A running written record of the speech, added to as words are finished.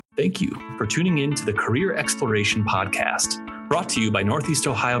Thank you for tuning in to the Career Exploration Podcast, brought to you by Northeast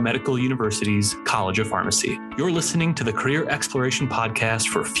Ohio Medical University's College of Pharmacy. You're listening to the Career Exploration Podcast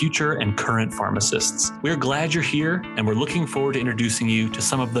for future and current pharmacists. We're glad you're here, and we're looking forward to introducing you to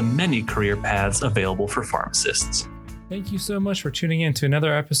some of the many career paths available for pharmacists. Thank you so much for tuning in to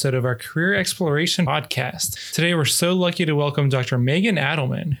another episode of our Career Exploration Podcast. Today, we're so lucky to welcome Dr. Megan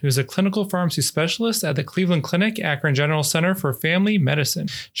Adelman, who is a clinical pharmacy specialist at the Cleveland Clinic, Akron General Center for Family Medicine.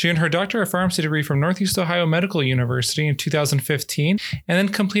 She earned her Doctor of Pharmacy degree from Northeast Ohio Medical University in 2015, and then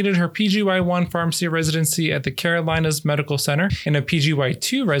completed her PGY1 pharmacy residency at the Carolinas Medical Center and a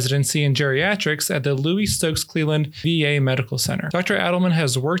PGY2 residency in geriatrics at the Louis Stokes Cleveland VA Medical Center. Dr. Adelman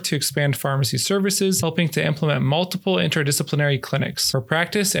has worked to expand pharmacy services, helping to implement multiple interdisciplinary clinics. Her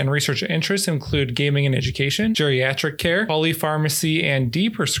practice and research interests include gaming and education, geriatric care, polypharmacy and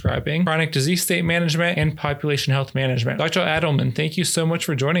de-prescribing, chronic disease state management, and population health management. Dr. Adelman, thank you so much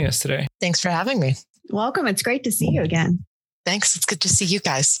for joining us today. Thanks for having me. Welcome. It's great to see you again. Thanks. It's good to see you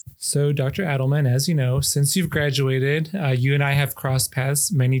guys. So, Dr. Adelman, as you know, since you've graduated, you and I have crossed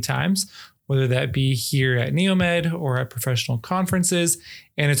paths many times, whether that be here at Neomed or at professional conferences.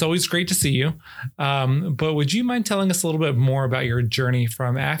 And it's always great to see you. But would you mind telling us a little bit more about your journey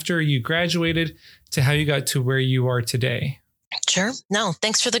from after you graduated to how you got to where you are today? Sure. No,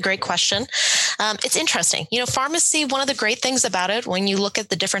 thanks for the great question. It's interesting. Pharmacy, one of the great things about it, when you look at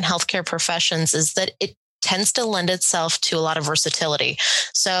the different healthcare professions, is that it tends to lend itself to a lot of versatility.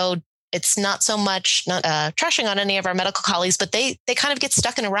 So it's not so much trashing on any of our medical colleagues, but they kind of get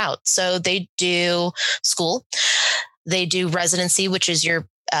stuck in a route. So they do school, they do residency, which is your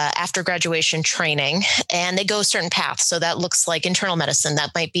after graduation training, and they go a certain path. So that looks like internal medicine.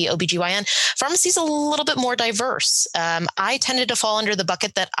 That might be OBGYN. Pharmacy is a little bit more diverse. I tended to fall under the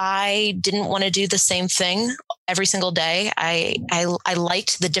bucket that I didn't want to do the same thing every single day. I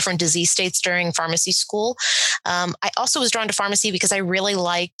liked the different disease states during pharmacy school. I also was drawn to pharmacy because I really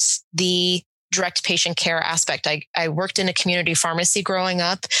liked the direct patient care aspect. I worked in a community pharmacy growing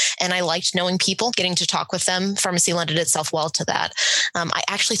up, and I liked knowing people, getting to talk with them. Pharmacy lended itself well to that. I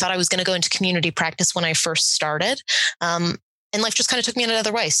actually thought I was going to go into community practice when I first started. And life just kind of took me in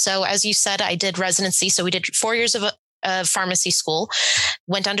another way. So as you said, I did residency. So we did 4 years of pharmacy school,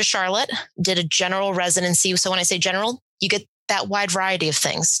 went down to Charlotte, did a general residency. So when I say general, you get that wide variety of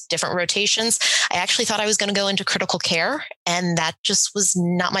things, different rotations. I actually thought I was going to go into critical care, and that just was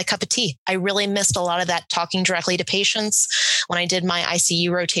not my cup of tea. I really missed a lot of that talking directly to patients. When I did my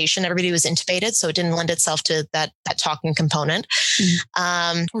ICU rotation, everybody was intubated, so it didn't lend itself to that talking component.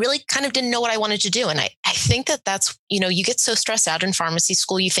 Really kind of didn't know what I wanted to do. And I think that's, you get so stressed out in pharmacy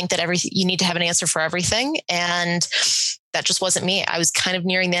school, you think that you need to have an answer for everything. And that just wasn't me. I was kind of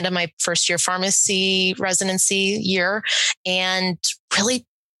nearing the end of my first year pharmacy residency year, and really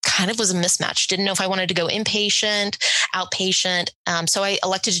kind of was a mismatch. Didn't know if I wanted to go inpatient, outpatient. So I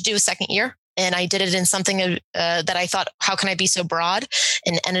elected to do a second year, and I did it in something that I thought, how can I be so broad?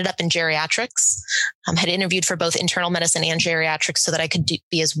 And ended up in geriatrics. Had interviewed for both internal medicine and geriatrics so that I could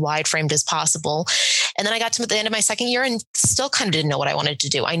be as wide framed as possible. And then I got to the end of my second year and still kind of didn't know what I wanted to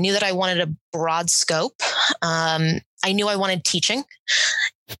do. I knew that I wanted a broad scope. I knew I wanted teaching,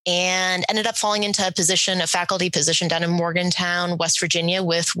 and ended up falling into a faculty position down in Morgantown, West Virginia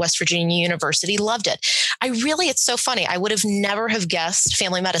with West Virginia University. Loved it. It's so funny. I would have never have guessed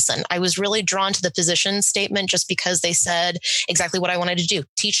family medicine. I was really drawn to the position statement just because they said exactly what I wanted to do.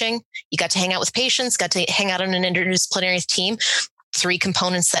 Teaching, you got to hang out with patients, got to hang out on an interdisciplinary team. 3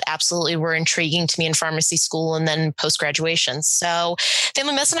 components that absolutely were intriguing to me in pharmacy school and then post-graduation. So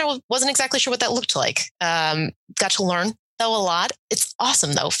family medicine, I wasn't exactly sure what that looked like. Got to learn though a lot. It's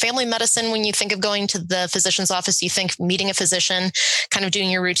awesome though. Family medicine, when you think of going to the physician's office, you think meeting a physician, kind of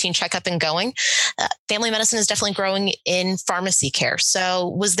doing your routine checkup and going. Family medicine is definitely growing in pharmacy care. So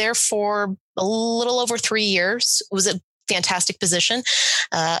was there for a little over 3 years. It was a fantastic position.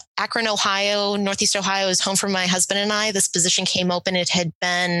 Akron, Ohio, Northeast Ohio is home for my husband and I. This position came open. It had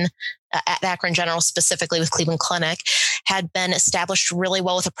been at Akron General, specifically with Cleveland Clinic, had been established really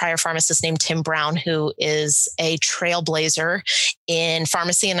well with a prior pharmacist named Tim Brown, who is a trailblazer in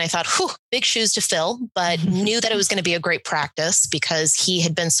pharmacy. And I thought, big shoes to fill, but knew that it was going to be a great practice because he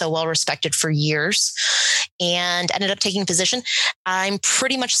had been so well respected for years, and ended up taking a position. I'm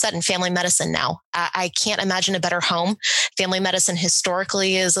pretty much set in family medicine now. I can't imagine a better home. Family medicine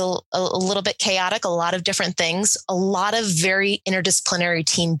historically is a little bit chaotic, a lot of different things, a lot of very interdisciplinary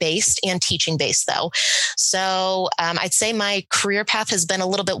team-based and teaching-based though. So I'd say my career path has been a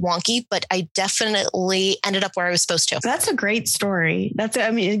little bit wonky, but I definitely ended up where I was supposed to. That's a great story.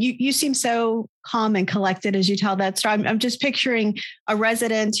 You seem so calm and collected as you tell that story. I'm just picturing a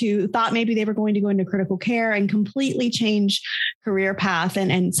resident who thought maybe they were going to go into critical care and completely change career path.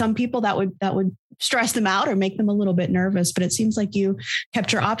 And some people that would stress them out or make them a little bit nervous, but it seems like you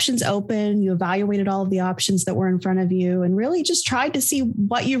kept your options open. You evaluated all of the options that were in front of you and really just tried to see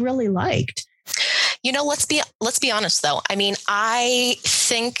what you really liked. Let's be honest though. I mean, I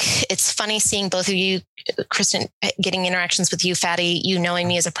think it's funny seeing both of you, Kristen, getting interactions with you, Fatty, you knowing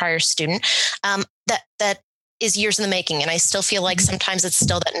me as a prior student, that is years in the making. And I still feel like sometimes it's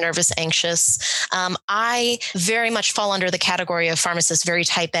still that nervous, anxious. I very much fall under the category of pharmacist, very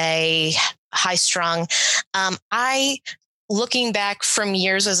type A, high strung. Looking back from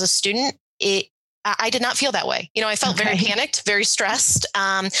years as a student, I did not feel that way. I felt very panicked, very stressed.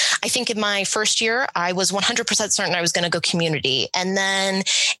 I think in my first year, I was 100% certain I was going to go community. And then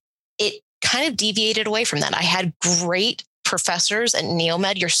it kind of deviated away from that. I had great professors at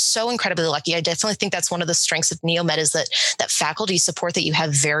Neomed. You're so incredibly lucky. I definitely think that's one of the strengths of Neomed is that faculty support that you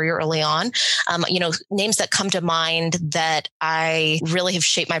have very early on. Names that come to mind that I really have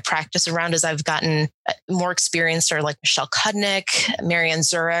shaped my practice around as I've gotten more experienced are like Michelle Kudnick, Marianne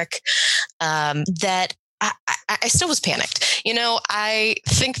Zurich, that I still was panicked. I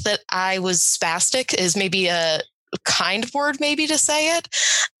think that I was spastic is maybe a kind word maybe to say it.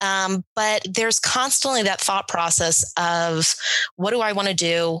 But there's constantly that thought process of what do I want to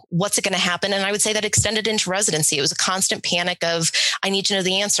do? What's it going to happen? And I would say that extended into residency. It was a constant panic of, I need to know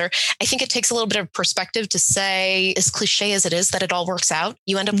the answer. I think it takes a little bit of perspective to say, as cliche as it is, that it all works out.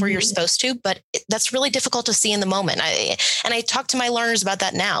 You end up where you're supposed to, but that's really difficult to see in the moment. I talk to my learners about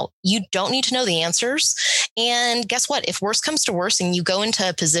that now. You don't need to know the answers. And guess what? If worse comes to worse and you go into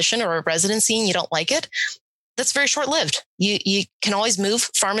a position or a residency and you don't like it, that's very short-lived. You can always move.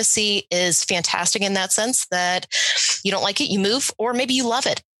 Pharmacy is fantastic in that sense that you don't like it, you move, or maybe you love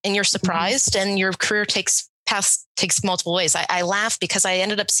it and you're surprised and your career takes multiple ways. I laugh because I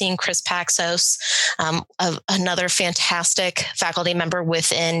ended up seeing Chris Paxos, another fantastic faculty member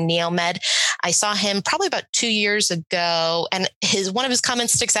within Neomed. I saw him probably about 2 years ago, and one of his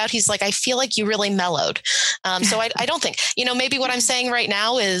comments sticks out. He's like, I feel like you really mellowed. So I don't think, maybe what I'm saying right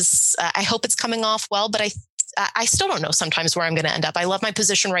now is I hope it's coming off well, but I still don't know sometimes where I'm going to end up. I love my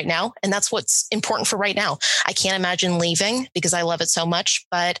position right now, and that's what's important for right now. I can't imagine leaving because I love it so much.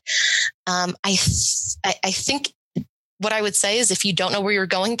 But I think what I would say is if you don't know where you're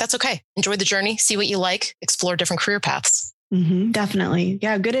going, that's okay. Enjoy the journey, see what you like, explore different career paths. Definitely.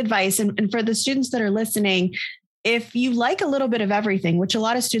 Yeah, good advice. And for the students that are listening, if you like a little bit of everything, which a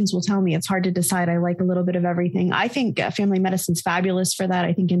lot of students will tell me, it's hard to decide. I like a little bit of everything. I think family medicine's fabulous for that.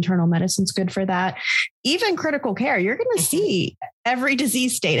 I think internal medicine's good for that. Even critical care, you're going to see every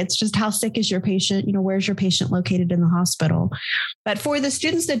disease state. It's just how sick is your patient? Where's your patient located in the hospital? But for the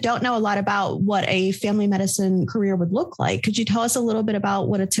students that don't know a lot about what a family medicine career would look like, could you tell us a little bit about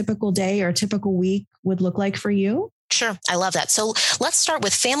what a typical day or a typical week would look like for you? Sure. I love that. So let's start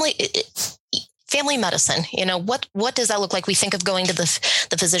with family medicine. What does that look like? We think of going to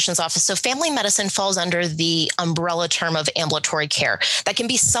the physician's office. So family medicine falls under the umbrella term of ambulatory care. That can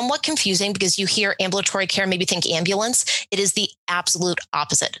be somewhat confusing because you hear ambulatory care, maybe think ambulance. It is the absolute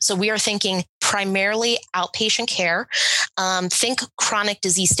opposite. So we are thinking primarily outpatient care. Think chronic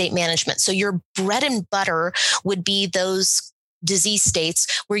disease state management. So your bread and butter would be those disease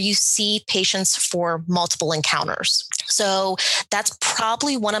states where you see patients for multiple encounters. So that's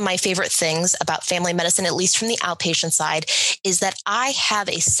probably one of my favorite things about family medicine, at least from the outpatient side, is that I have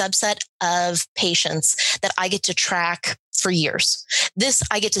a subset of patients that I get to track for years.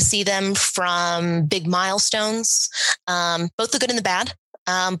 I get to see them from big milestones, both the good and the bad,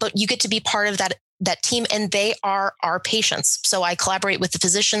 but you get to be part of that team, and they are our patients. So I collaborate with the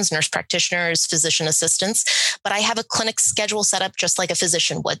physicians, nurse practitioners, physician assistants, but I have a clinic schedule set up just like a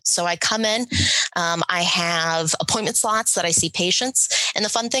physician would. So I come in, I have appointment slots that I see patients. And the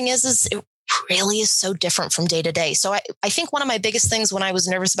fun thing is it really is so different from day to day. So I think one of my biggest things when I was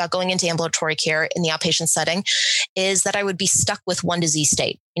nervous about going into ambulatory care in the outpatient setting is that I would be stuck with one disease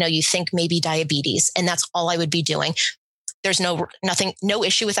state. You think maybe diabetes, and that's all I would be doing. There's no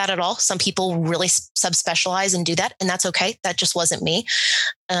issue with that at all. Some people really subspecialize and do that, and that's okay. That just wasn't me.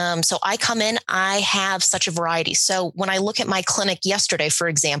 So I come in, I have such a variety. So when I look at my clinic yesterday, for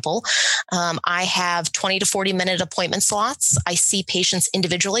example, I have 20 to 40 minute appointment slots. I see patients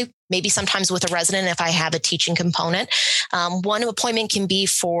individually, maybe sometimes with a resident if I have a teaching component. One appointment can be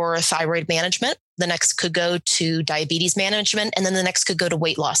for thyroid management. The next could go to diabetes management, and then the next could go to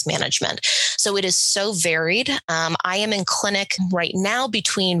weight loss management. So it is so varied. I am in clinic right now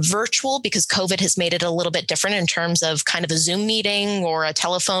between virtual, because COVID has made it a little bit different in terms of kind of a Zoom meeting or a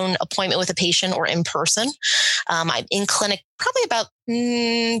telephone telephone appointment with a patient or in person. I'm in clinic probably about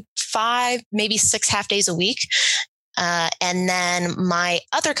 5, maybe 6 half days a week. And then my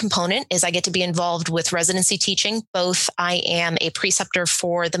other component is I get to be involved with residency teaching. Both I am a preceptor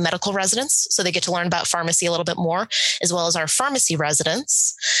for the medical residents, so they get to learn about pharmacy a little bit more, as well as our pharmacy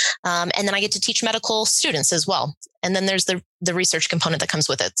residents. And then I get to teach medical students as well. And then there's the research component that comes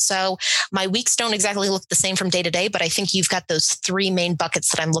with it. So my weeks don't exactly look the same from day to day, but I think you've got those 3 main buckets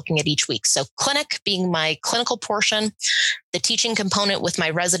that I'm looking at each week. So clinic being my clinical portion, the teaching component with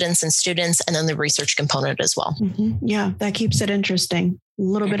my residents and students, and then the research component as well. Mm-hmm. Yeah, that keeps it interesting. A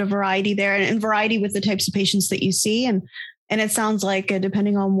little bit of variety there, and variety with the types of patients that you see. And it sounds like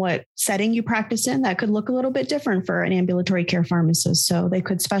depending on what setting you practice in, that could look a little bit different for an ambulatory care pharmacist. So they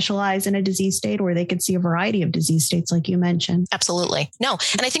could specialize in a disease state, or they could see a variety of disease states, like you mentioned. Absolutely. No.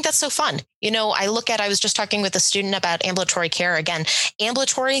 And I think that's so fun. I was just talking with a student about ambulatory care. Again,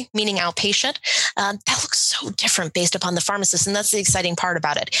 ambulatory meaning outpatient. That looks so different based upon the pharmacist. And that's the exciting part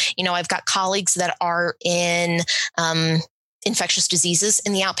about it. I've got colleagues that are in infectious diseases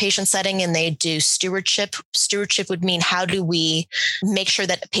in the outpatient setting, and they do stewardship. Stewardship would mean, how do we make sure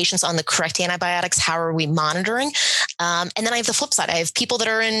that patients on the correct antibiotics? How are we monitoring? And then I have the flip side. I have people that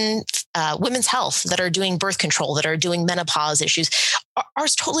are in women's health, that are doing birth control, that are doing menopause issues.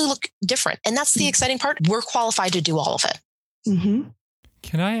 Ours totally look different. And that's the exciting part. We're qualified to do all of it. Mm-hmm.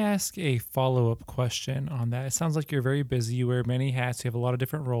 Can I ask a follow-up question on that? It sounds like you're very busy. You wear many hats. You have a lot of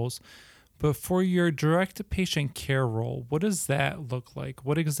different roles. But for your direct patient care role, what does that look like?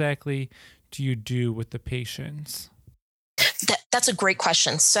 What exactly do you do with the patients? That's a great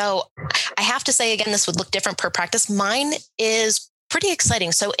question. So I have to say, again, this would look different per practice. Mine is pretty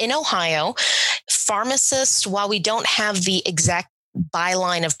exciting. So in Ohio, pharmacists, while we don't have the exact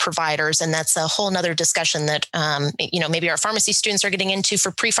byline of providers, and that's a whole nother discussion that maybe our pharmacy students are getting into.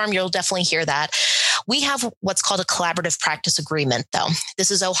 For pre-pharm, you'll definitely hear that. We have what's called a collaborative practice agreement, though.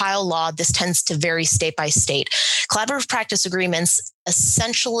 This is Ohio law. This tends to vary state by state. Collaborative practice agreements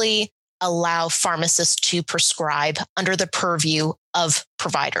essentially allow pharmacists to prescribe under the purview of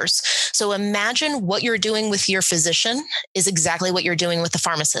providers. So imagine what you're doing with your physician is exactly what you're doing with the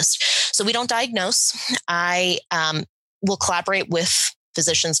pharmacist. So we don't diagnose. I will collaborate with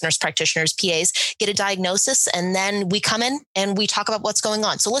physicians, nurse practitioners, PAs, get a diagnosis, and then we come in and we talk about what's going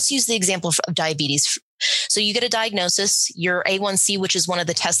on. So let's use the example of diabetes. So you get a diagnosis, your A1C, which is one of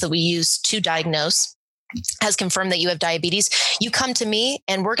the tests that we use to diagnose, has confirmed that you have diabetes. You come to me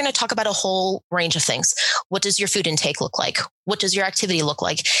and we're going to talk about a whole range of things. What does your food intake look like? What does your activity look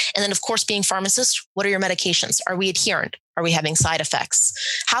like? And then, of course, being pharmacists, what are your medications? Are we adherent? Are we having side effects?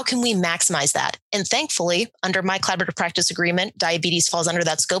 How can we maximize that? And thankfully, under my collaborative practice agreement, diabetes falls under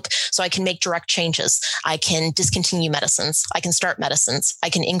that scope. So I can make direct changes. I can discontinue medicines. I can start medicines. I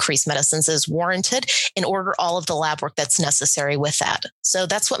can increase medicines as warranted and order all of the lab work that's necessary with that. So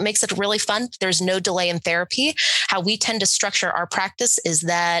that's what makes it really fun. There's no delay in therapy. How we tend to structure our practice is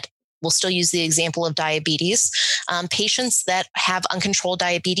that we'll still use the example of diabetes. Patients that have uncontrolled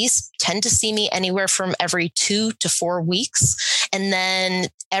diabetes tend to see me anywhere from every 2 to 4 weeks. And then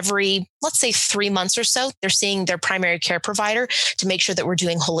every, let's say 3 months or so, they're seeing their primary care provider to make sure that we're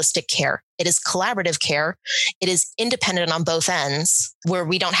doing holistic care. It is collaborative care. It is independent on both ends, where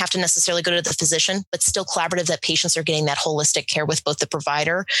we don't have to necessarily go to the physician, but still collaborative, that patients are getting that holistic care with both the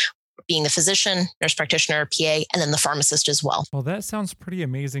provider, being the physician, nurse practitioner, PA, and then the pharmacist as well. Well, that sounds pretty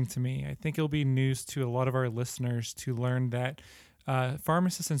amazing to me. I think it'll be news to a lot of our listeners to learn that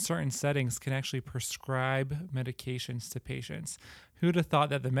pharmacists in certain settings can actually prescribe medications to patients. Who'd have thought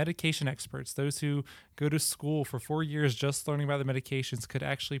that the medication experts, those who go to school for 4 years just learning about the medications, could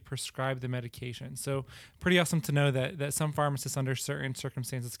actually prescribe the medication? So pretty awesome to know that some pharmacists under certain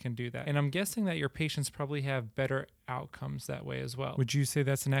circumstances can do that. And I'm guessing that your patients probably have better outcomes that way as well. Would you say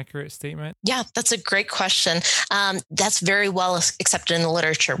that's an accurate statement? Yeah, that's a great question. That's very well accepted in the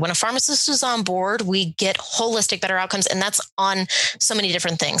literature. When a pharmacist is on board, we get holistic, better outcomes, and that's on so many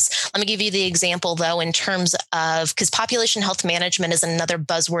different things. Let me give you the example, though, in terms of, because population health management is another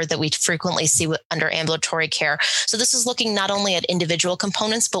buzzword that we frequently see under ambulatory care. So this is looking not only at individual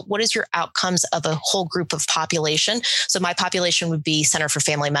components, but what is your outcomes of a whole group of population? So my population would be Center for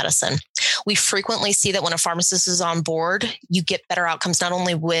Family Medicine. We frequently see that when a pharmacist is on board, you get better outcomes, not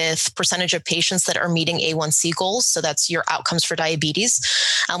only with percentage of patients that are meeting A1C goals. So that's your outcomes for diabetes.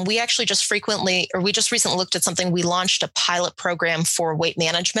 We just recently looked at something. We launched a pilot program for weight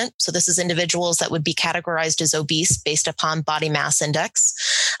management. So this is individuals that would be categorized as obese based upon body mass index.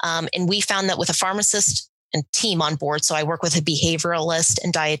 And we found that with a pharmacist and team on board, so I work with a behavioralist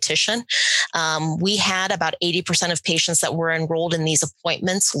and dietitian, We had about 80% of patients that were enrolled in these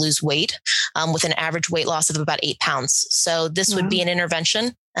appointments lose weight with an average weight loss of about 8 pounds. So this would be an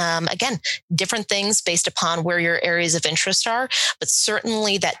intervention. Again, different things based upon where your areas of interest are, but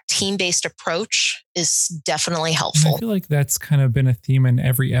certainly that team-based approach is definitely helpful. And I feel like that's kind of been a theme in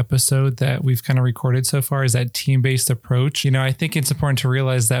every episode that we've kind of recorded so far, is that team-based approach. I think it's important to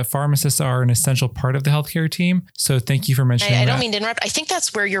realize that pharmacists are an essential part of the healthcare team. So thank you for mentioning that. I don't mean to interrupt. I think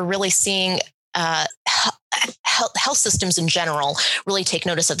that's where you're really seeing health systems in general really take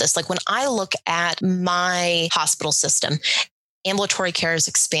notice of this. Like when I look at my hospital system, ambulatory care is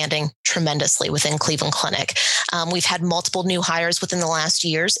expanding tremendously within Cleveland Clinic. We've had multiple new hires within the last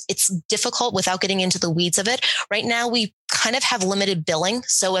years. It's difficult without getting into the weeds of it. Right now, we kind of have limited billing.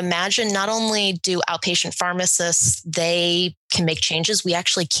 So imagine not only do outpatient pharmacists, they can make changes, we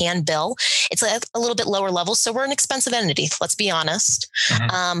actually can bill. It's a little bit lower level. So we're an expensive entity, let's be honest.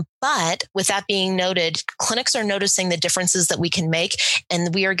 But with that being noted, clinics are noticing the differences that we can make,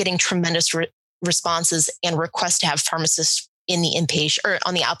 and we are getting tremendous responses and requests to have pharmacists in the inpatient or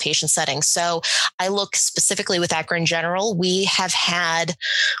on the outpatient setting. So I look specifically with Akron General, we have had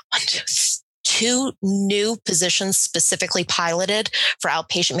 2 new positions specifically piloted for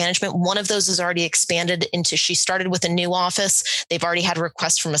outpatient management. One of those has already expanded into, she started with a new office. They've already had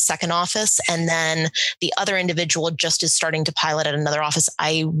requests from a second office. And then the other individual just is starting to pilot at another office.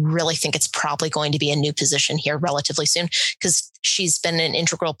 I really think it's probably going to be a new position here relatively soon, because she's been an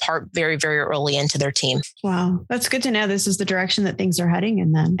integral part very, very early into their team. Wow. That's good to know. This is the direction that things are heading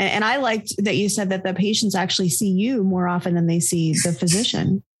in then. And I liked that you said that the patients actually see you more often than they see the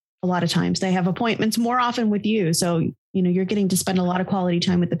physician. A lot of times they have appointments more often with you. So, you're getting to spend a lot of quality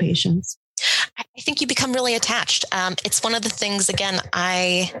time with the patients. I think you become really attached. It's one of the things, again,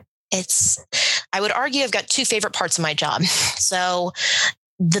 I would argue I've got 2 favorite parts of my job. So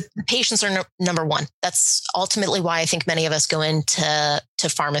the patients are number one. That's ultimately why I think many of us go into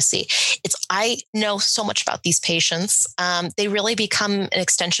pharmacy. I know so much about these patients. They really become an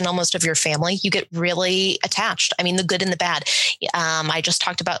extension almost of your family. You get really attached. I mean, the good and the bad. I just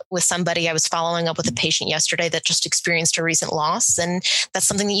talked about with somebody, I was following up with a patient yesterday that just experienced a recent loss. And that's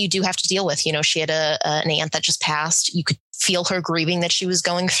something that you do have to deal with. She had an aunt that just passed. You could feel her grieving that she was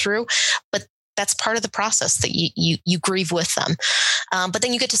going through, but that's part of the process, that you grieve with them. But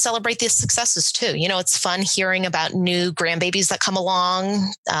then you get to celebrate the successes too. It's fun hearing about new grandbabies that come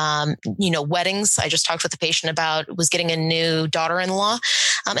along, weddings. I just talked with a patient about was getting a new daughter-in-law.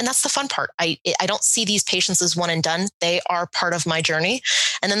 And that's the fun part. I don't see these patients as one and done. They are part of my journey.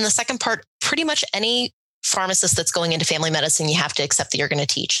 And then the second part, pretty much any pharmacist that's going into family medicine, you have to accept that you're going to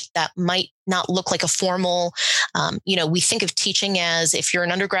teach. That might not look like a formal, we think of teaching as if you're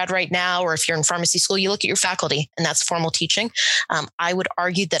an undergrad right now, or if you're in pharmacy school, you look at your faculty and that's formal teaching. I would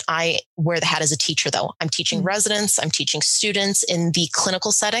argue that I wear the hat as a teacher though. I'm teaching residents, I'm teaching students in the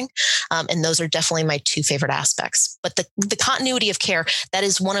clinical setting. And those are definitely my 2 favorite aspects. But the continuity of care, that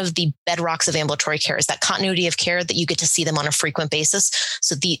is one of the bedrocks of ambulatory care, is that continuity of care that you get to see them on a frequent basis.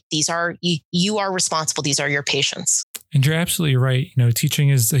 So these are, you are responsible. These are your patients. And you're absolutely right. Teaching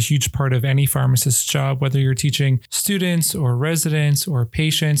is a huge part of any pharmacist's job, whether you're teaching students or residents or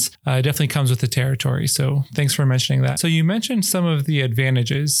patients, it definitely comes with the territory. So thanks for mentioning that. So you mentioned some of the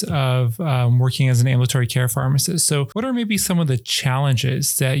advantages of working as an ambulatory care pharmacist. So what are maybe some of the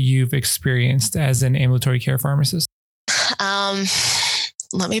challenges that you've experienced as an ambulatory care pharmacist?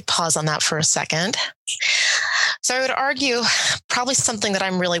 Let me pause on that for a second. So I would argue probably something that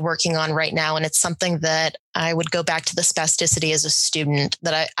I'm really working on right now, and it's something that I would go back to the spasticity as a student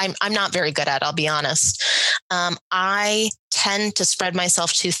that I'm not very good at, I'll be honest. I tend to spread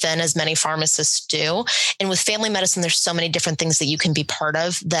myself too thin, as many pharmacists do. And with family medicine, there's so many different things that you can be part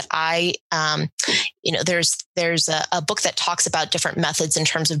of that there's a book that talks about different methods in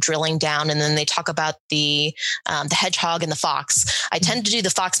terms of drilling down. And then they talk about the hedgehog and the fox. I tend to do the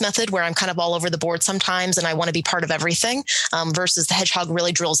fox method, where I'm kind of all over the board sometimes, and I want to be part of everything, versus the hedgehog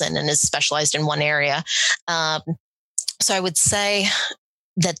really drills in and is specialized in one area. So I would say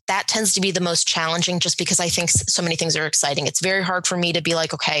that tends to be the most challenging, just because I think so many things are exciting. It's very hard for me to be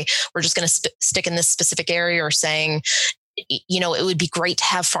like, okay, we're just going to stick in this specific area, or saying, it would be great to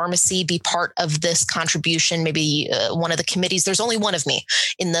have pharmacy be part of this contribution. Maybe one of the committees, there's only one of me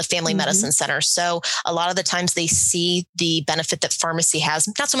in the family medicine center. So a lot of the times they see the benefit that pharmacy has,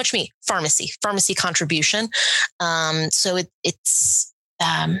 not so much me, pharmacy contribution. So it's,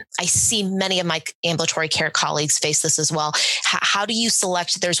 I see many of my ambulatory care colleagues face this as well. How do you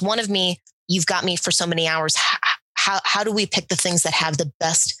select? There's one of me, you've got me for so many hours. How do we pick the things that have the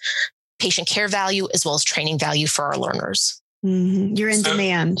best patient care value as well as training value for our learners? Mm-hmm. You're in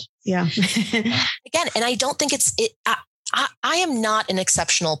demand. Yeah. Again, and I don't think I am not an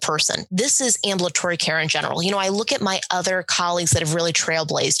exceptional person. This is ambulatory care in general. I look at my other colleagues that have really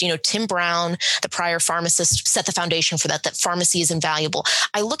trailblazed. Tim Brown, the prior pharmacist, set the foundation for that pharmacy is invaluable.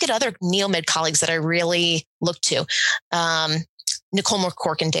 I look at other neomed colleagues that I really look to. Nicole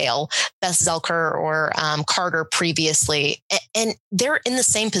McCorkindale, Beth Zelker, or Carter previously. And they're in the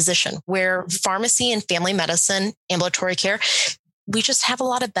same position where pharmacy and family medicine, ambulatory care, we just have a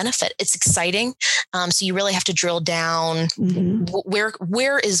lot of benefit. It's exciting. So you really have to drill down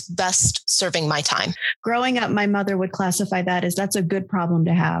where is best serving my time. Growing up, my mother would classify that as that's a good problem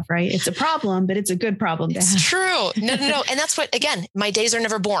to have, right? It's a problem, but it's a good problem to have. It's true. No. And that's what, again, my days are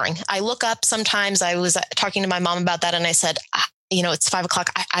never boring. I look up sometimes. I was talking to my mom about that and I said, it's 5:00.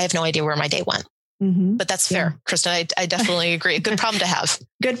 I have no idea where my day went. Mm-hmm. But that's fair, Kristen. I definitely agree. Good problem to have.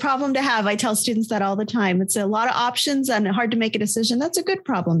 Good problem to have. I tell students that all the time. It's a lot of options and hard to make a decision. That's a good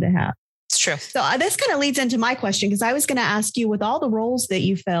problem to have. It's true. So this kind of leads into my question, because I was going to ask you, with all the roles that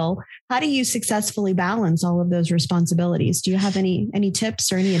you fill, how do you successfully balance all of those responsibilities? Do you have any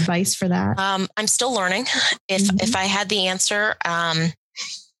tips or any advice for that? I'm still learning. If I had the answer, I'd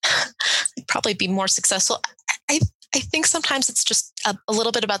probably be more successful. I think sometimes it's just a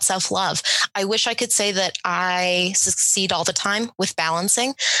little bit about self-love. I wish I could say that I succeed all the time with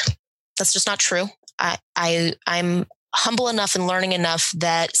balancing. That's just not true. I'm humble enough and learning enough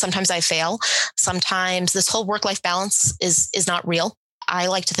that sometimes I fail. Sometimes this whole work-life balance is not real. I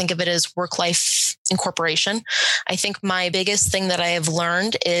like to think of it as work-life incorporation. I think my biggest thing that I have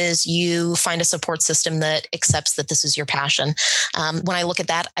learned is you find a support system that accepts that this is your passion. When I look at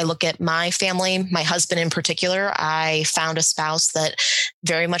that, I look at my family, my husband in particular. I found a spouse that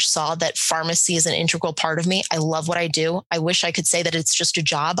very much saw that pharmacy is an integral part of me. I love what I do. I wish I could say that it's just a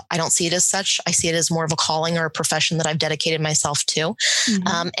job. I don't see it as such. I see it as more of a calling or a profession that I've dedicated myself to.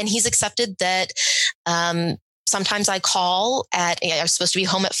 Mm-hmm. And he's accepted that sometimes I call I was supposed to be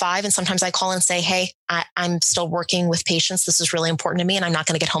home at 5, and sometimes I call and say, hey, I'm still working with patients. This is really important to me, and I'm not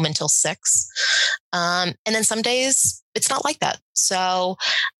going to get home until 6. And then some days it's not like that. So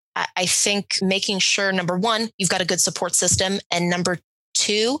I think making sure, number one, you've got a good support system, and number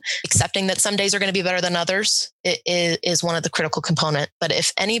 2, accepting that some days are going to be better than others is one of the critical component. But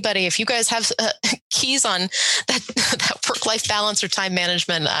if you guys have keys on that work-life balance or time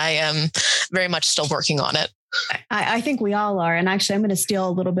management, I am very much still working on it. I think we all are. And actually, I'm going to steal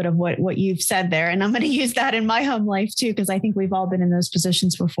a little bit of what you've said there. And I'm going to use that in my home life too, because I think we've all been in those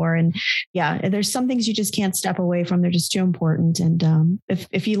positions before. And yeah, there's some things you just can't step away from. They're just too important. And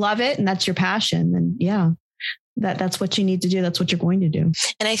if you love it and that's your passion, then yeah, that's what you need to do. That's what you're going to do.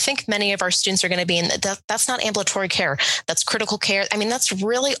 And I think many of our students are going to be in that's not ambulatory care. That's critical care. I mean, that's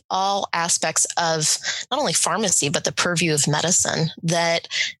really all aspects of not only pharmacy, but the purview of medicine that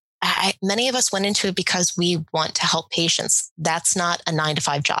many of us went into it because we want to help patients. That's not a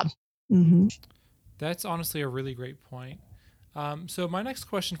 9-to-5 job. Mm-hmm. That's honestly a really great point. So my next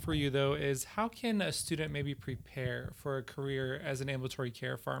question for you, though, is how can a student maybe prepare for a career as an ambulatory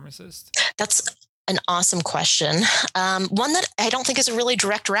care pharmacist? That's an awesome question. One that I don't think is a really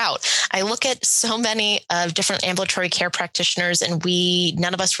direct route. I look at so many different ambulatory care practitioners, and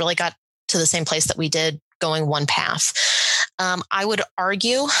none of us really got to the same place that we did going one path. I would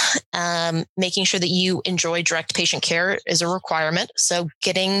argue making sure that you enjoy direct patient care is a requirement. So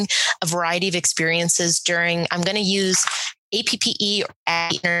getting a variety of experiences I'm going to use APPE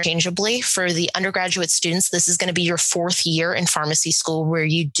interchangeably for the undergraduate students. This is going to be your 4th year in pharmacy school where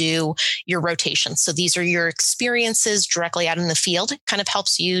you do your rotation. So these are your experiences directly out in the field. It kind of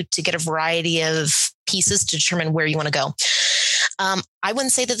helps you to get a variety of pieces to determine where you want to go. I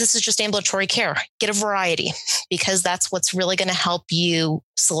wouldn't say that this is just ambulatory care. Get a variety, because that's what's really going to help you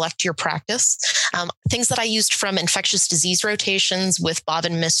select your practice. Things that I used from infectious disease rotations with Bob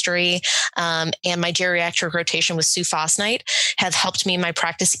and Mystery and my geriatric rotation with Sue Fosnight have helped me in my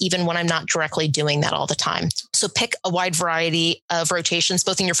practice, even when I'm not directly doing that all the time. So pick a wide variety of rotations,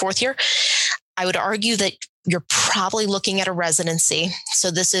 both in your 4th year. I would argue that you're probably looking at a residency. So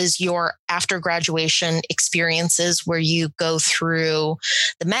this is your after graduation experiences where you go through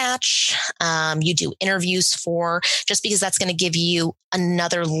the match, you do interviews just because that's going to give you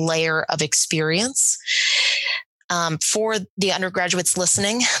another layer of experience. For the undergraduates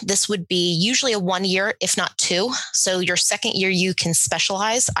listening, this would be usually a 1 year, if not 2. So your 2nd year, you can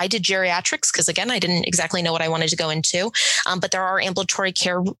specialize. I did geriatrics because, again, I didn't exactly know what I wanted to go into. But there are ambulatory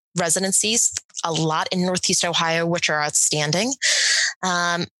care residencies, a lot in Northeast Ohio, which are outstanding.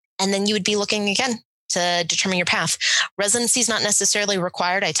 And then you would be looking again to determine your path. Residency is not necessarily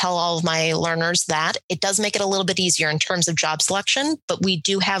required. I tell all of my learners that. It does make it a little bit easier in terms of job selection, but we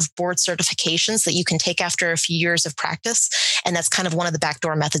do have board certifications that you can take after a few years of practice. And that's kind of one of the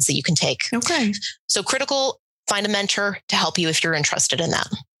backdoor methods that you can take. Okay. So critical, find a mentor to help you if you're interested in that.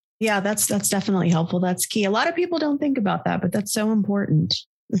 Yeah, that's definitely helpful. That's key. A lot of people don't think about that, but that's so important.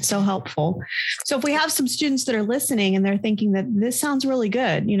 It's so helpful. So if we have some students that are listening and they're thinking that this sounds really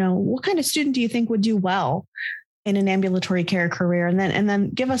good, what kind of student do you think would do well in an ambulatory care career? And then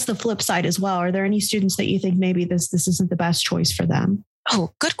give us the flip side as well. Are there any students that you think maybe this isn't the best choice for them?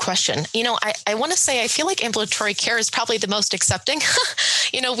 Oh, good question. I want to say, I feel like ambulatory care is probably the most accepting.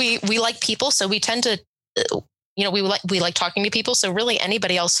 We like people, so we tend to, we like talking to people. So really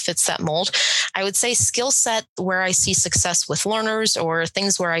anybody else fits that mold. I would say skill set where I see success with learners or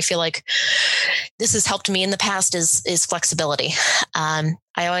things where I feel like this has helped me in the past is flexibility.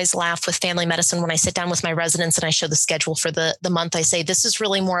 I always laugh with family medicine when I sit down with my residents and I show the schedule for the month. I say, this is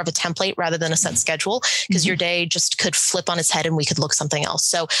really more of a template rather than a set schedule, because your day just could flip on its head and we could look something else.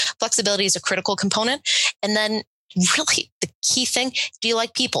 So flexibility is a critical component. And then really the key thing, do you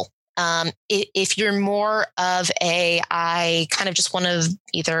like people? If you're more of I kind of just want to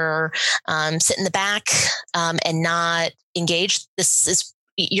either sit in the back and not engage,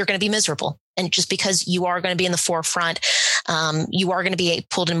 you're going to be miserable. And just because you are going to be in the forefront, you are going to be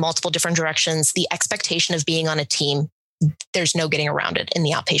pulled in multiple different directions. The expectation of being on a team, there's no getting around it in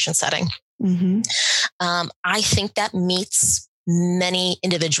the outpatient setting. Mm-hmm. I think that meets many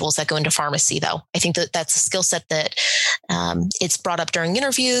individuals that go into pharmacy, though. I think that's a skill set that it's brought up during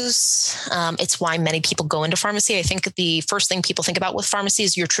interviews. It's why many people go into pharmacy. I think the first thing people think about with pharmacy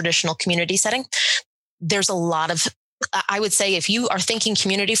is your traditional community setting. There's a lot of, I would say, if you are thinking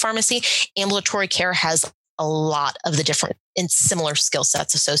community pharmacy, ambulatory care has a lot of the different and similar skill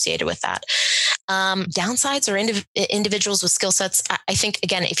sets associated with that. Downsides or individuals with skill sets, I think,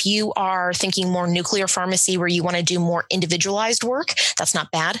 again, if you are thinking more nuclear pharmacy where you want to do more individualized work, that's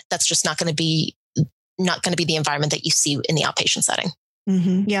not bad. That's just not going to be the environment that you see in the outpatient setting.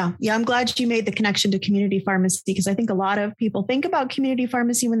 Mm-hmm. Yeah. I'm glad you made the connection to community pharmacy, because I think a lot of people think about community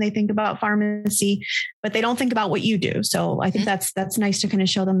pharmacy when they think about pharmacy, but they don't think about what you do. So I think that's nice to kind of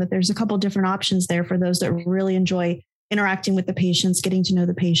show them that there's a couple of different options there for those that really enjoy interacting with the patients, getting to know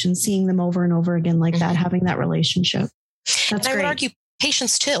the patients, seeing them over and over again like that, having that relationship. That's great. I would argue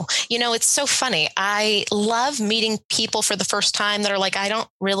patients too. It's so funny. I love meeting people for the first time that are like, I don't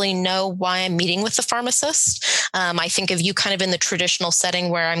really know why I'm meeting with the pharmacist. I think of you kind of in the traditional setting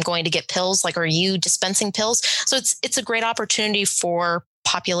where I'm going to get pills, like, are you dispensing pills? So it's a great opportunity for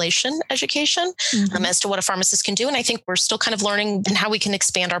population education as to what a pharmacist can do. And I think we're still kind of learning and how we can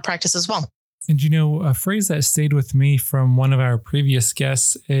expand our practice as well. And a phrase that stayed with me from one of our previous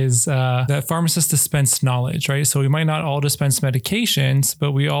guests is that pharmacists dispense knowledge, right? So we might not all dispense medications,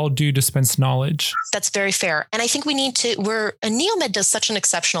 but we all do dispense knowledge. That's very fair. And I think we need to, Neomed does such an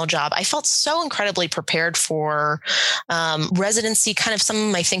exceptional job. I felt so incredibly prepared for residency, kind of some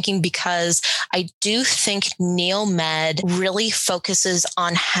of my thinking, because I do think Neomed really focuses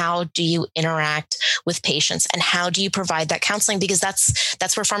on how do you interact with patients and how do you provide that counseling, because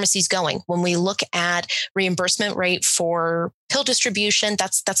that's where pharmacy is going. When we look at reimbursement rate for pill distribution,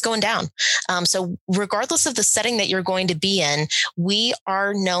 that's going down. So regardless of the setting that you're going to be in, we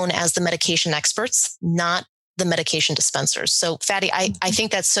are known as the medication experts, not the medication dispensers. So Fatty, I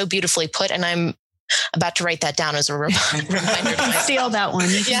think that's so beautifully put, and I'm about to write that down as a reminder. Steal that one.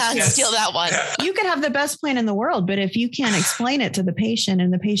 Steal that one. You could have the best plan in the world, but if you can't explain it to the patient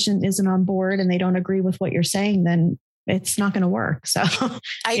and the patient isn't on board and they don't agree with what you're saying, then it's not going to work. So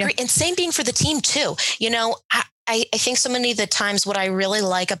I agree. And same being for the team too. I think so many of the times what I really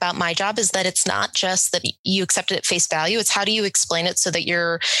like about my job is that it's not just that you accept it at face value. It's how do you explain it so that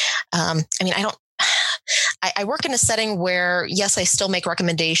you're, I work in a setting where, yes, I still make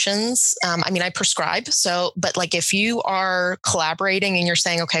recommendations. I prescribe. So, but like if you are collaborating and you're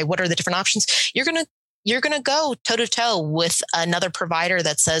saying, okay, what are the different options? You're going to go toe to toe with another provider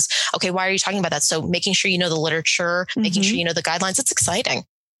that says, okay, why are you talking about that? So making sure you know the literature, making sure you know the guidelines, it's exciting.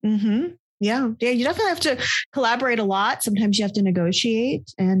 Mm-hmm. Yeah. You definitely have to collaborate a lot. Sometimes you have to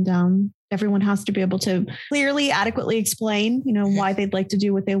negotiate, and everyone has to be able to clearly, adequately explain, why they'd like to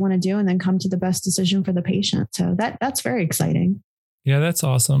do what they want to do, and then come to the best decision for the patient. So that's very exciting. Yeah, that's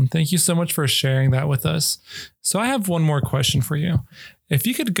awesome. Thank you so much for sharing that with us. So I have one more question for you. If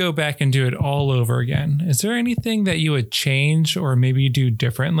you could go back and do it all over again, is there anything that you would change or maybe do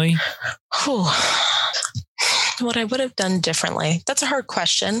differently? What I would have done differently. That's a hard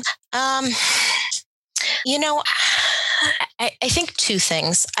question. I think two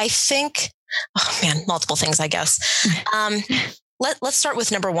things. I think multiple things, I guess. Let's start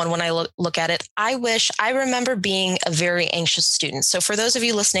with number one. When I look at it, I remember being a very anxious student. So for those of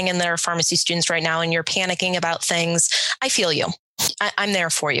you listening and that are pharmacy students right now and you're panicking about things, I feel you. I'm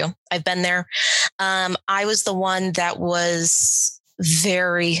there for you. I've been there. I was the one that was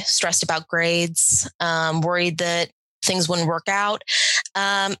very stressed about grades, worried that things wouldn't work out.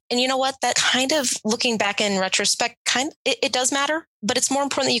 And you know what? That kind of, looking back in retrospect, it does matter, but it's more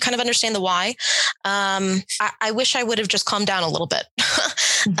important that you kind of understand the why. I wish I would have just calmed down a little bit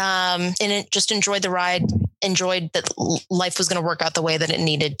and just enjoyed the ride, enjoyed that life was going to work out the way that it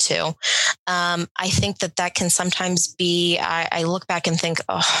needed to. I think that can sometimes be, I look back and think,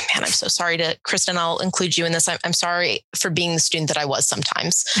 oh man, I'm so sorry to Kristen. I'll include you in this. I'm sorry for being the student that I was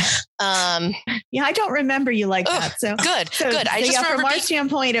sometimes. Yeah, I don't remember you like that. So good. I just from our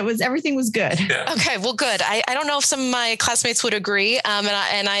standpoint, everything was good. Yeah. Okay, well, good. I don't know if some of my classmates would agree. And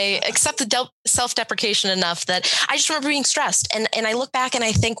I accept the self-deprecation enough that I just remember being stressed. And I look back and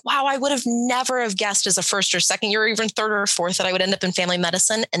I think, wow, I would have never have guessed as a first or second year, or even third or fourth, that I would end up in family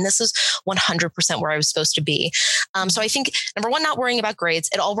medicine. And this is 100% where I was supposed to be. So I think, number one, not worrying about grades.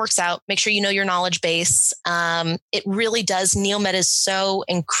 It all works out. Make sure you know your knowledge base. It really does. NeoMed is so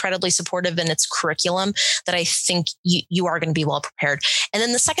incredibly supportive in its curriculum that I think you are going to be well prepared. And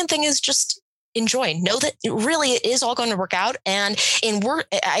then the second thing is just enjoy. Know that it is all going to work out. And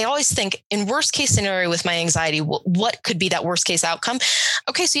I always think in worst case scenario with my anxiety, what could be that worst case outcome?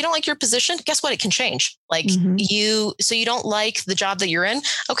 Okay, so you don't like your position. Guess what? It can change. Like you don't like the job that you're in.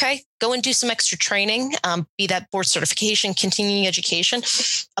 Okay, go and do some extra training, be that board certification, continuing education,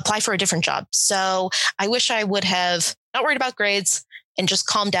 apply for a different job. So I wish I would have not worried about grades and just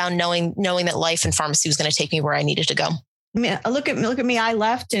calmed down, knowing that life in pharmacy was going to take me where I needed to go. I mean, look at me. I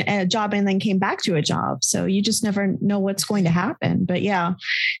left a job and then came back to a job. So you just never know what's going to happen. But yeah,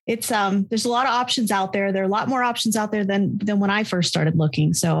 it's there's a lot of options out there. There are a lot more options out there than when I first started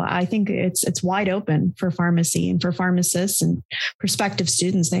looking. So I think it's wide open for pharmacy and for pharmacists and prospective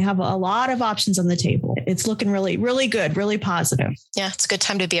students. They have a lot of options on the table. It's looking really, really good, really positive. Yeah, it's a good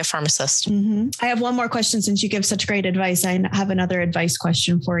time to be a pharmacist. I have one more question since you give such great advice. I have another advice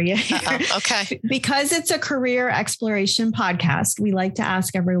question for you. Okay. Because it's a career exploration podcast, we like to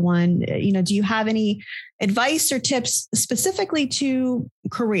ask everyone, do you have any advice or tips specifically to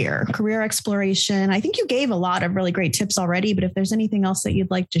career exploration? I think you gave a lot of really great tips already, but if there's anything else that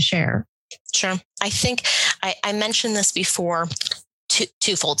you'd like to share. Sure. I think I mentioned this before.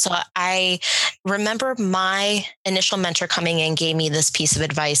 Twofold. So I remember my initial mentor coming in gave me this piece of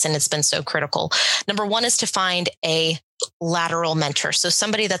advice, and it's been so critical. Number one is to find a lateral mentor. So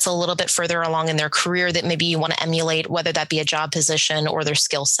somebody that's a little bit further along in their career that maybe you want to emulate, whether that be a job position or their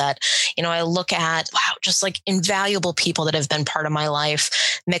skill set. I look at, just like invaluable people that have been part of my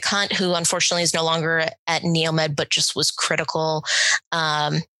life. Mick Hunt, who unfortunately is no longer at NeoMed, but just was critical.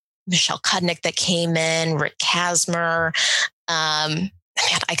 Michelle Kudnick that came in, Rick Kasmer. I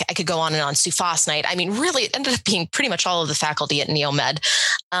could go on and on. Sue Fosnight. I mean, really, it ended up being pretty much all of the faculty at NeoMed.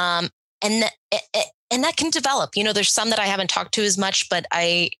 And that can develop. There's some that I haven't talked to as much, but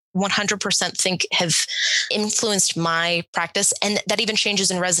I 100% think have influenced my practice. And that even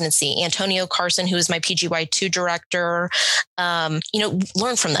changes in residency. Antonio Carson, who is my PGY2 director,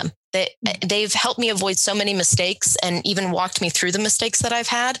 learn from them. They've helped me avoid so many mistakes and even walked me through the mistakes that I've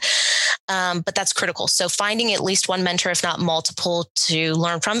had. But that's critical. So finding at least one mentor, if not multiple, to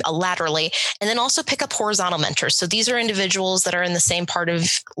learn from laterally, and then also pick up horizontal mentors. So these are individuals that are in the same part of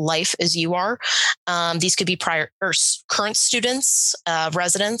life as you are. These could be current students,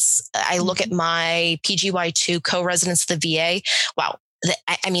 residents. I look at my PGY2 co-residents at the VA. Wow.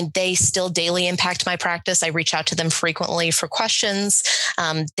 They still daily impact my practice. I reach out to them frequently for questions.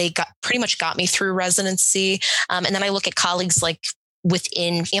 They pretty much got me through residency. And then I look at colleagues like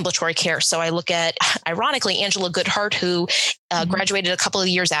within ambulatory care. So I look at, ironically, Angela Goodhart, who graduated a couple of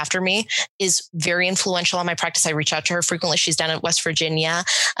years after me, is very influential on my practice. I reach out to her frequently. She's down in West Virginia.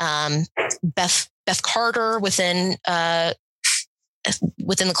 Beth Carter within the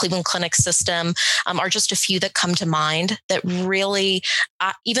Cleveland Clinic system are just a few that come to mind that really,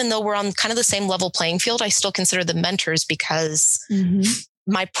 even though we're on kind of the same level playing field, I still consider them mentors because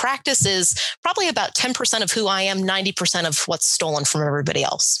my practice is probably about 10% of who I am, 90% of what's stolen from everybody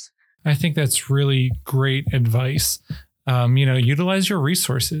else. I think that's really great advice. Utilize your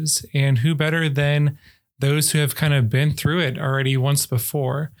resources, and who better than those who have kind of been through it already once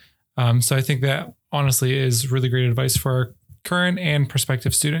before. So I think that honestly is really great advice for our current and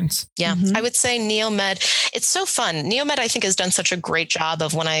prospective students. Yeah, I would say NeoMed, it's so fun. NeoMed, I think, has done such a great job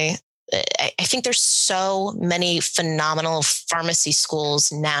of when I I think there's so many phenomenal pharmacy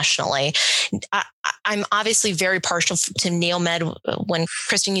schools nationally. I'm obviously very partial to Neomed. When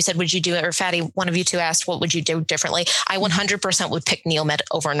Kristen, you said, would you do it? Or Fatty, one of you two asked, what would you do differently? I 100% would pick Neomed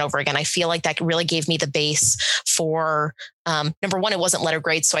over and over again. I feel like that really gave me the base for, number one, it wasn't letter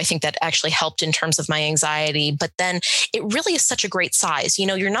grades. So I think that actually helped in terms of my anxiety. But then it really is such a great size.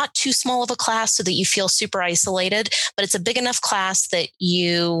 You're not too small of a class so that you feel super isolated, but it's a big enough class that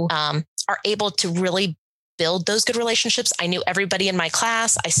you are able to really build those good relationships. I knew everybody in my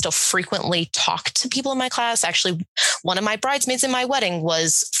class. I still frequently talk to people in my class. Actually, one of my bridesmaids in my wedding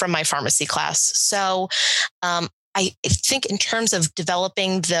was from my pharmacy class. So I think in terms of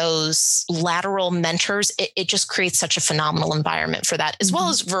developing those lateral mentors, it just creates such a phenomenal environment for that, as well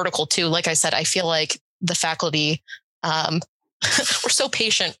as vertical too. Like I said, I feel like the faculty were so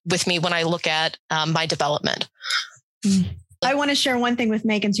patient with me when I look at my development. I want to share one thing with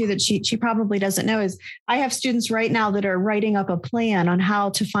Megan too that she probably doesn't know is I have students right now that are writing up a plan on how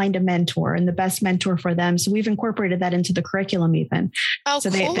to find a mentor and the best mentor for them. So we've incorporated that into the curriculum even. Oh,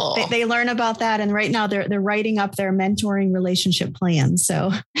 so cool. they learn about that. And right now they're writing up their mentoring relationship plan. So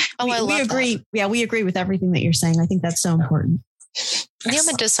we agree. That. Yeah, we agree with everything that you're saying. I think that's so important.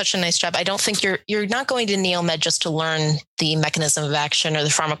 Neomed does such a nice job. I don't think you're not going to Neomed just to learn the mechanism of action or the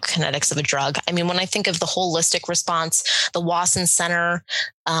pharmacokinetics of a drug. I mean, when I think of the holistic response, the Wasson Center,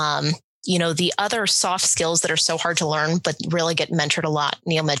 the other soft skills that are so hard to learn, but really get mentored a lot,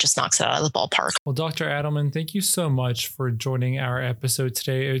 Neomed just knocks it out of the ballpark. Well, Dr. Adelman, thank you so much for joining our episode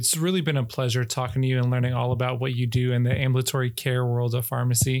today. It's really been a pleasure talking to you and learning all about what you do in the ambulatory care world of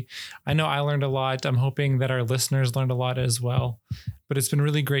pharmacy. I know I learned a lot. I'm hoping that our listeners learned a lot as well, but it's been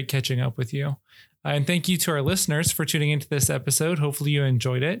really great catching up with you. And thank you to our listeners for tuning into this episode. Hopefully you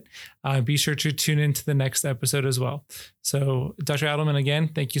enjoyed it. Be sure to tune into the next episode as well. So Dr. Adelman, again,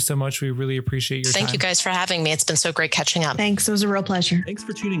 thank you so much. We really appreciate your time. Thank you guys for having me. It's been so great catching up. Thanks. It was a real pleasure. Thanks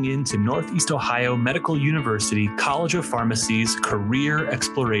for tuning in to Northeast Ohio Medical University College of Pharmacy's Career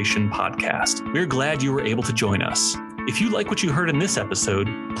Exploration Podcast. We're glad you were able to join us. If you like what you heard in this episode,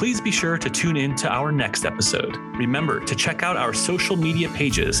 please be sure to tune in to our next episode. Remember to check out our social media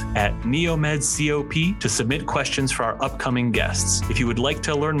pages at NeomedCOP to submit questions for our upcoming guests. If you would like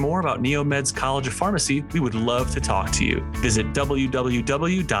to learn more about Neomed's College of Pharmacy, we would love to talk to you. Visit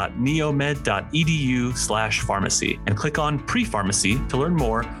www.neomed.edu/pharmacy and click on pre-pharmacy to learn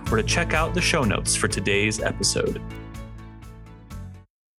more or to check out the show notes for today's episode.